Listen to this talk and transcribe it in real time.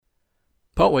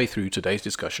Partway through today's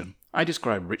discussion, I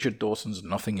described Richard Dawson's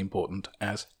Nothing Important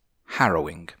as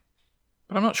harrowing.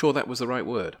 But I'm not sure that was the right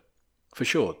word. For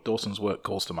sure, Dawson's work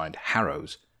calls to mind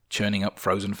harrows, churning up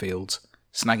frozen fields,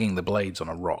 snagging the blades on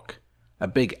a rock, a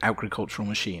big agricultural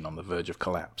machine on the verge of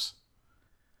collapse.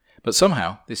 But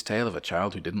somehow, this tale of a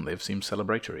child who didn't live seems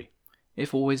celebratory,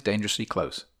 if always dangerously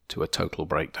close to a total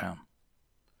breakdown.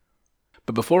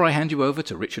 But before I hand you over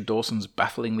to Richard Dawson's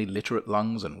bafflingly literate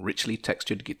lungs and richly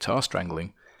textured guitar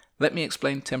strangling, let me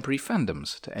explain temporary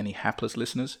fandoms to any hapless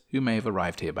listeners who may have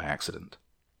arrived here by accident.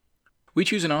 We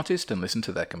choose an artist and listen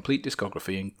to their complete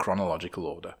discography in chronological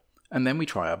order, and then we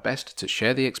try our best to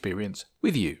share the experience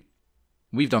with you.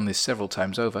 We've done this several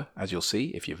times over, as you'll see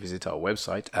if you visit our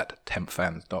website at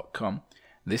tempfans.com.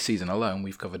 This season alone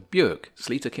we've covered Björk,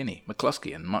 Sleater-Kinney,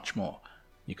 McCluskey and much more.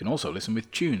 You can also listen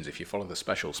with tunes if you follow the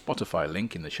special Spotify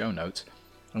link in the show notes,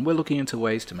 and we're looking into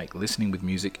ways to make listening with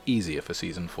music easier for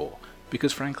Season 4,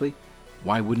 because frankly,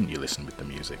 why wouldn't you listen with the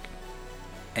music?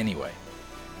 Anyway,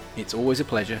 it's always a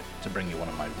pleasure to bring you one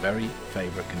of my very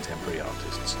favourite contemporary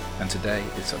artists, and today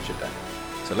is such a day.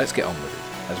 So let's get on with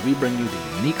it, as we bring you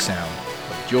the unique sound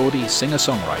of Geordie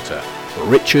singer-songwriter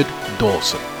Richard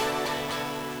Dawson.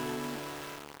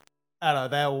 Hello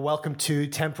there, welcome to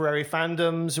Temporary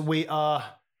Fandoms. We are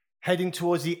heading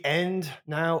towards the end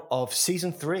now of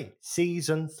Season 3.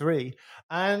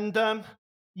 And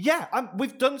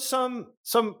we've done some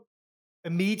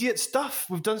immediate stuff.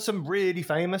 We've done some really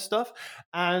famous stuff.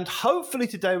 And hopefully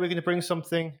today we're going to bring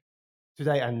something,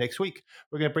 today and next week,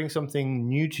 we're going to bring something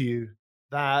new to you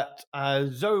that,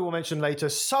 as Zoe will mention later,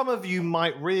 some of you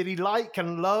might really like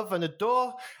and love and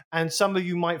adore, and some of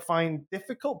you might find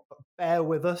difficult, but bear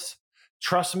with us.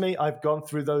 Trust me, I've gone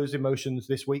through those emotions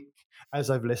this week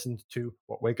as I've listened to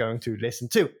what we're going to listen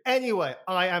to. Anyway,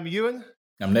 I am Ewan.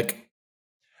 I'm Nick.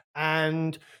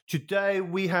 And today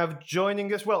we have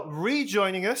rejoining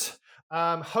us,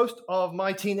 host of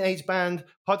My Teenage Band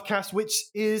podcast, which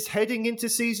is heading into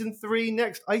Season 3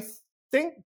 next, I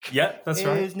think. Yeah, that's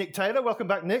right. Is Nick Taylor. Welcome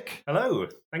back, Nick. Hello,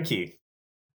 thank you.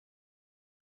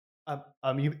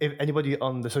 If anybody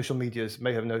on the social medias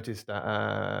may have noticed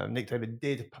that Nick Taylor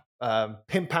did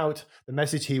pimp out the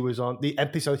message he was on, the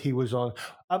episode he was on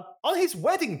his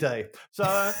wedding day. So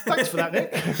thanks for that,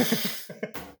 Nick.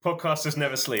 Podcasters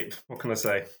never sleep. What can I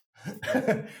say?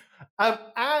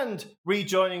 And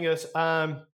rejoining us,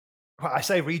 a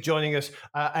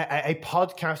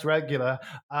podcast regular,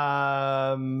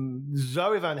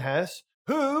 Zoe Van Hess,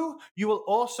 who you will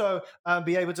also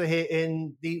be able to hear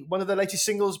in one of the latest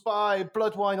singles by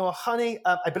Blood, Wine or Honey.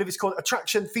 I believe it's called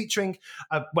Attraction, featuring,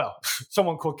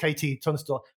 someone called Katie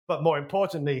Tunstall, but more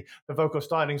importantly, the vocal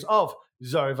stylings of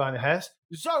Zoe Van Hess.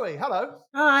 Zoe, hello.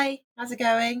 Hi, how's it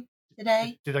going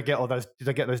today? Did I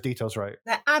get those details right?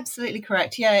 They're absolutely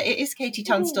correct. Yeah, it is Katie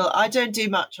Tunstall. I don't do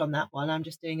much on that one. I'm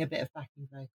just doing a bit of backing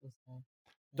vocals there.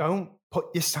 Don't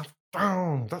put yourself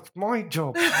down. That's my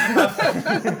job.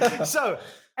 So,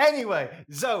 anyway,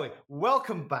 Zoe,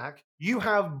 welcome back. You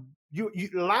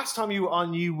last time you were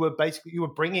on, you were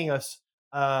bringing us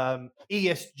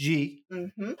ESG.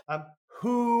 Mm-hmm.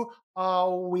 Who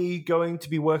are we going to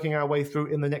be working our way through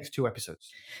in the next 2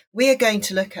 episodes? We are going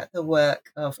to look at the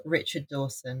work of Richard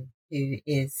Dawson, who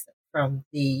is from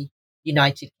the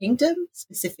United Kingdom,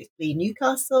 specifically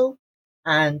Newcastle,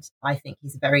 and I think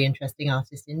he's a very interesting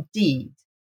artist indeed.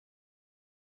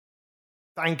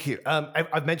 Thank you.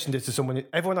 I've mentioned this to someone.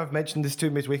 Everyone I've mentioned this to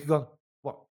this week has gone,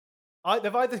 what?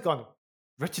 They've either gone,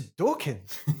 Richard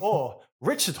Dawkins or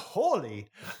Richard Hawley.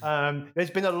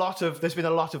 There's been a lot of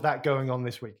that going on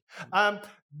this week.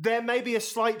 There may be a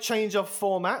slight change of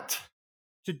format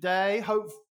today.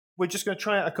 We're just going to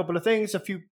try out a couple of things. A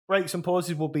few breaks and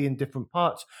pauses will be in different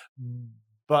parts,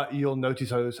 but you'll notice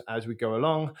those as we go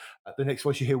along. The next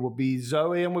voice you hear will be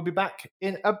Zoe, and we'll be back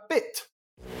in a bit.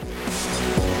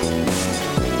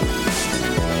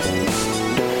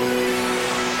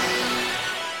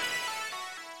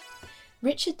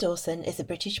 Richard Dawson is a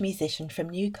British musician from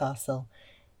Newcastle.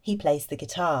 He plays the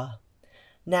guitar.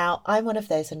 Now, I'm one of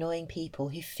those annoying people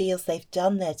who feels they've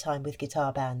done their time with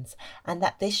guitar bands and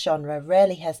that this genre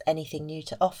rarely has anything new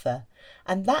to offer.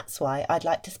 And that's why I'd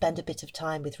like to spend a bit of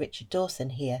time with Richard Dawson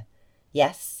here.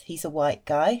 Yes, he's a white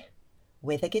guy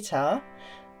with a guitar,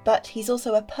 but he's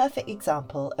also a perfect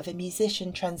example of a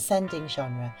musician transcending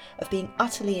genre, of being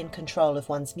utterly in control of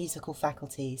one's musical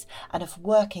faculties and of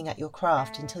working at your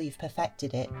craft until you've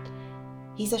perfected it.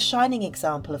 He's a shining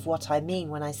example of what I mean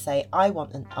when I say I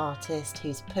want an artist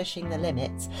who's pushing the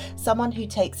limits, someone who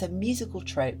takes a musical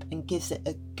trope and gives it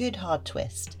a good hard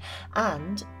twist,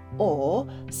 or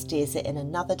steers it in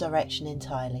another direction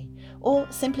entirely, or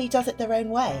simply does it their own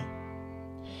way.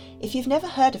 If you've never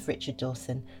heard of Richard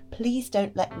Dawson, please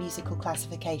don't let musical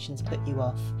classifications put you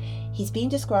off. He's been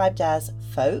described as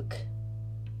folk,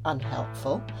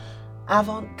 unhelpful,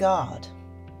 avant-garde,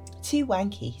 too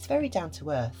wanky, he's very down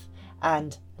to earth,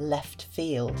 and left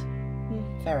field.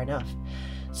 Fair enough.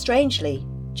 Strangely,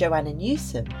 Joanna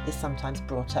Newsom is sometimes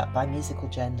brought up by musical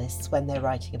journalists when they're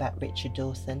writing about Richard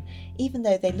Dawson, even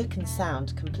though they look and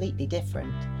sound completely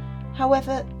different.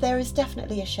 However, there is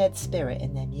definitely a shared spirit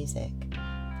in their music.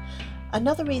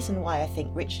 Another reason why I think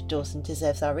Richard Dawson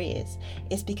deserves our ears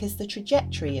is because the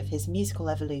trajectory of his musical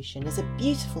evolution is a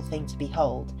beautiful thing to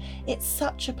behold. It's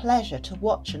such a pleasure to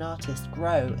watch an artist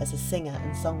grow as a singer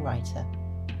and songwriter.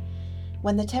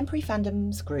 When the Temporary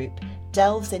Fandoms group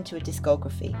delves into a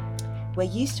discography, we're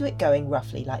used to it going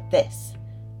roughly like this: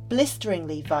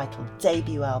 blisteringly vital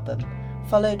debut album,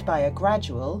 followed by a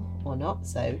gradual, or not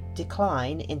so,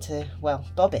 decline into, well,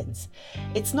 bobbins.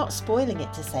 It's not spoiling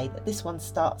it to say that this one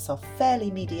starts off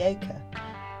fairly mediocre,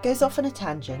 goes off on a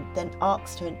tangent, then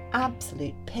arcs to an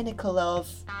absolute pinnacle of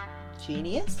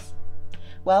genius?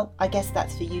 Well, I guess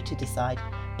that's for you to decide,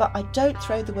 but I don't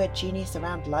throw the word genius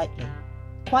around lightly.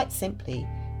 Quite simply,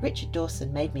 Richard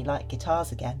Dawson made me like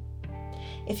guitars again.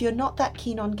 If you're not that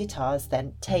keen on guitars,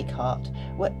 then take heart.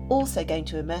 We're also going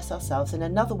to immerse ourselves in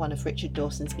another one of Richard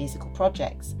Dawson's musical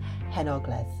projects, Hen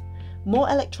Ogledd. More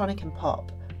electronic and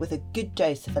pop, with a good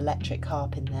dose of electric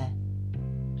harp in there.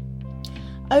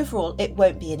 Overall, it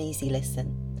won't be an easy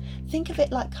listen. Think of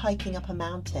it like hiking up a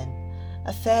mountain.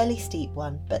 A fairly steep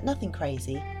one, but nothing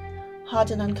crazy.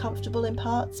 Hard and uncomfortable in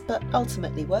parts, but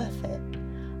ultimately worth it.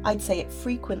 I'd say it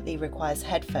frequently requires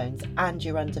headphones and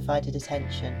your undivided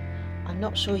attention. I'm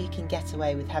not sure you can get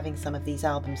away with having some of these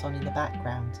albums on in the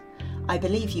background. I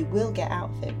believe you will get out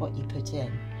of it what you put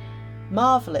in.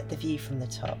 Marvel at the view from the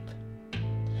top.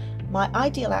 My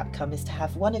ideal outcome is to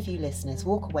have one of you listeners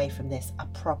walk away from this a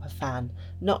proper fan,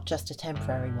 not just a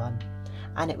temporary one.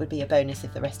 And it would be a bonus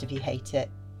if the rest of you hate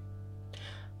it.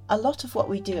 A lot of what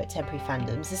we do at Temporary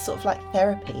Fandoms is sort of like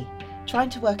therapy, trying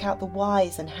to work out the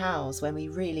whys and hows when we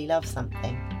really love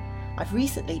something. I've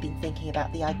recently been thinking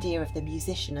about the idea of the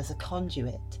musician as a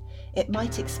conduit. It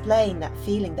might explain that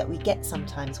feeling that we get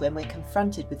sometimes when we're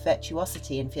confronted with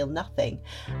virtuosity and feel nothing,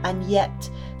 and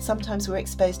yet sometimes we're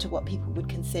exposed to what people would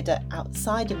consider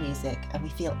outsider music and we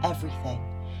feel everything.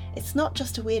 It's not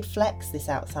just a weird flex, this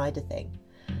outsider thing.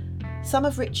 Some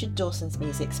of Richard Dawson's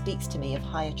music speaks to me of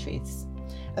higher truths,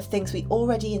 of things we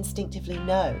already instinctively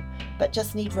know, but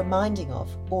just need reminding of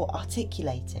or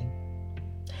articulating.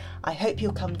 I hope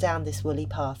you'll come down this woolly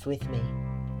path with me.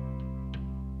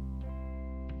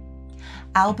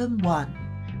 Album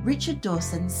 1. Richard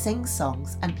Dawson sings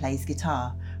songs and plays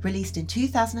guitar, released in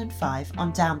 2005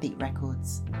 on Downbeat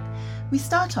Records. We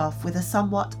start off with a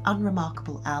somewhat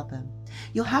unremarkable album.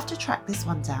 You'll have to track this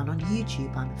one down on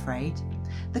YouTube, I'm afraid.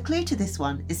 The clue to this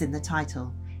one is in the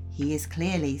title. He is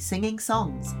clearly singing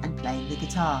songs and playing the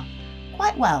guitar.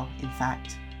 Quite well, in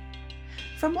fact.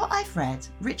 From what I've read,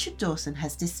 Richard Dawson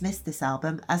has dismissed this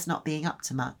album as not being up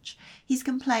to much. He's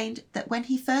complained that when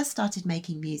he first started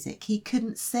making music, he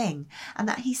couldn't sing, and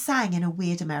that he sang in a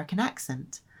weird American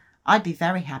accent. I'd be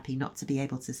very happy not to be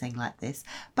able to sing like this,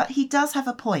 but he does have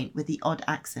a point with the odd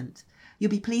accent. You'll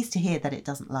be pleased to hear that it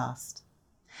doesn't last.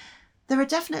 There are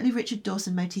definitely Richard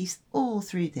Dawson motifs all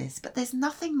through this, but there's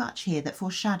nothing much here that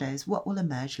foreshadows what will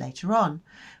emerge later on,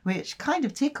 which kind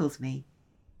of tickles me.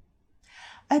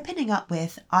 Opening up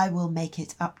with I Will Make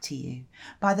It Up to You,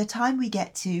 by the time we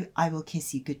get to I Will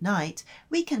Kiss You Goodnight,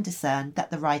 we can discern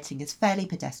that the writing is fairly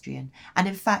pedestrian, and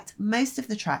in fact most of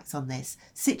the tracks on this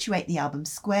situate the album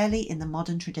squarely in the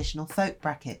modern traditional folk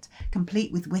bracket,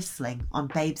 complete with whistling on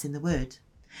Babes in the Wood.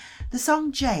 The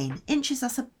song Jane inches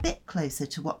us a bit closer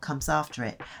to what comes after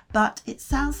it, but it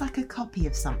sounds like a copy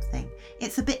of something.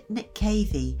 It's a bit Nick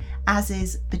Cavey, as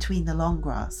is Between the Long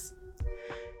Grass.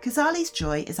 Kazali's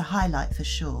Joy is a highlight for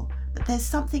sure, but there's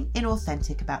something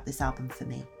inauthentic about this album for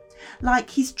me. Like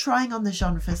he's trying on the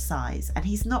genre's size and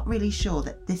he's not really sure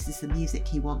that this is the music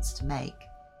he wants to make.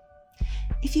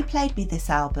 If you played me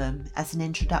this album as an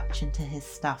introduction to his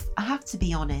stuff, I have to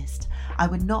be honest, I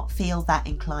would not feel that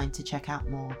inclined to check out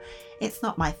more. It's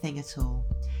not my thing at all.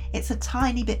 It's a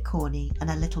tiny bit corny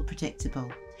and a little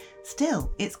predictable.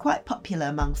 Still, it's quite popular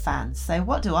among fans, so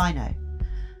what do I know?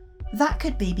 That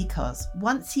could be because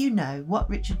once you know what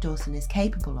Richard Dawson is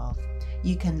capable of,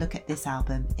 you can look at this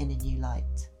album in a new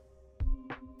light.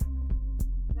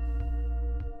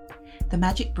 The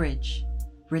Magic Bridge,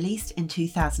 released in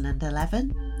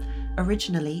 2011,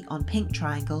 originally on Pink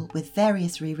Triangle with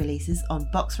various re-releases on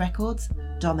Box Records,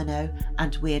 Domino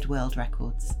and Weird World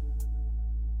Records.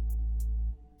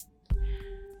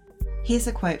 Here's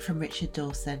a quote from Richard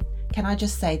Dawson. Can I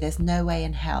just say there's no way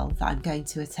in hell that I'm going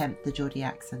to attempt the Geordie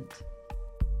accent.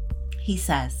 He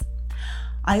says,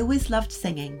 I always loved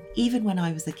singing, even when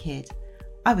I was a kid.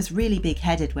 I was really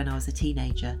big-headed when I was a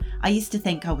teenager. I used to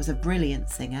think I was a brilliant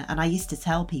singer, and I used to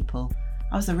tell people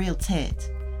I was a real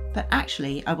tit. But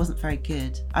actually, I wasn't very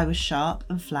good. I was sharp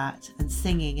and flat and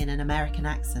singing in an American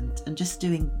accent and just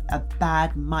doing a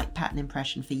bad Mike Patton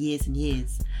impression for years and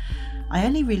years. I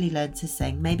only really learned to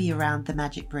sing maybe around The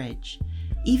Magic Bridge.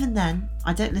 Even then,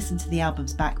 I don't listen to the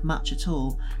albums back much at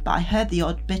all, but I heard the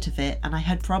odd bit of it and I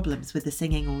had problems with the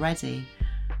singing already.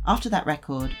 After that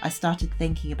record, I started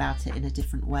thinking about it in a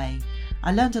different way.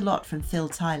 I learned a lot from Phil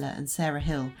Tyler and Sarah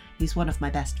Hill, who's one of my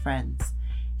best friends.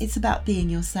 It's about being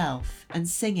yourself and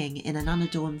singing in an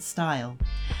unadorned style.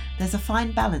 There's a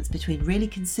fine balance between really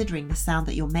considering the sound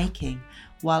that you're making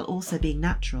while also being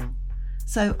natural.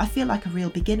 So I feel like a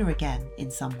real beginner again in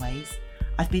some ways.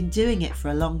 I've been doing it for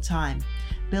a long time,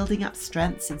 building up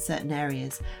strengths in certain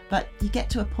areas, but you get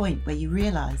to a point where you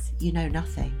realise you know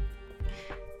nothing.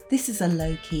 This is a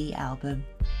low-key album.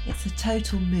 It's a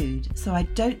total mood, so I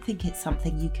don't think it's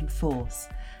something you can force.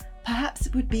 Perhaps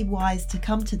it would be wise to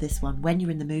come to this one when you're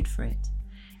in the mood for it.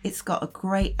 It's got a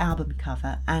great album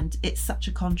cover and it's such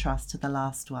a contrast to the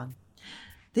last one.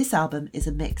 This album is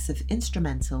a mix of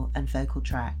instrumental and vocal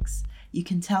tracks. You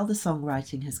can tell the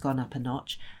songwriting has gone up a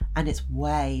notch and it's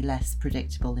way less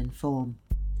predictable in form.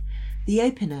 The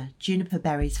opener, Juniper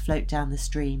Berries Float Down the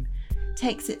Stream,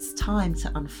 takes its time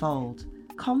to unfold,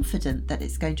 confident that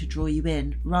it's going to draw you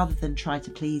in rather than try to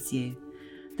please you.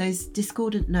 Those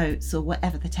discordant notes, or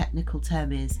whatever the technical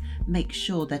term is, make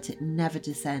sure that it never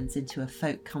descends into a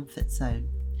folk comfort zone.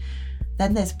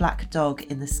 Then there's Black Dog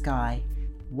in the Sky.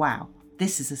 Wow,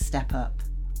 this is a step up.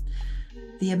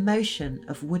 The emotion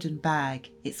of Wooden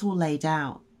Bag, it's all laid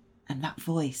out, and that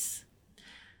voice.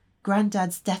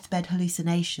 Grandad's Deathbed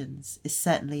Hallucinations is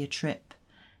certainly a trip.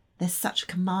 There's such a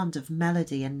command of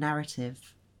melody and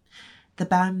narrative. The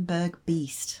Bamberg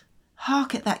Beast.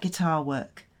 Hark at that guitar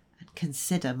work.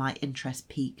 Consider my interest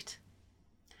piqued.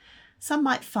 Some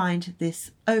might find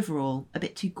this overall a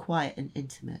bit too quiet and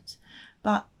intimate,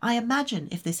 but I imagine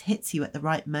if this hits you at the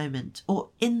right moment or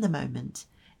in the moment,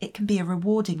 it can be a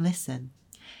rewarding listen.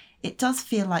 It does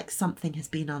feel like something has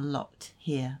been unlocked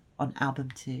here on album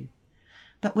 2.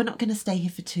 But we're not going to stay here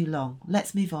for too long.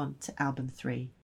 Let's move on to album 3.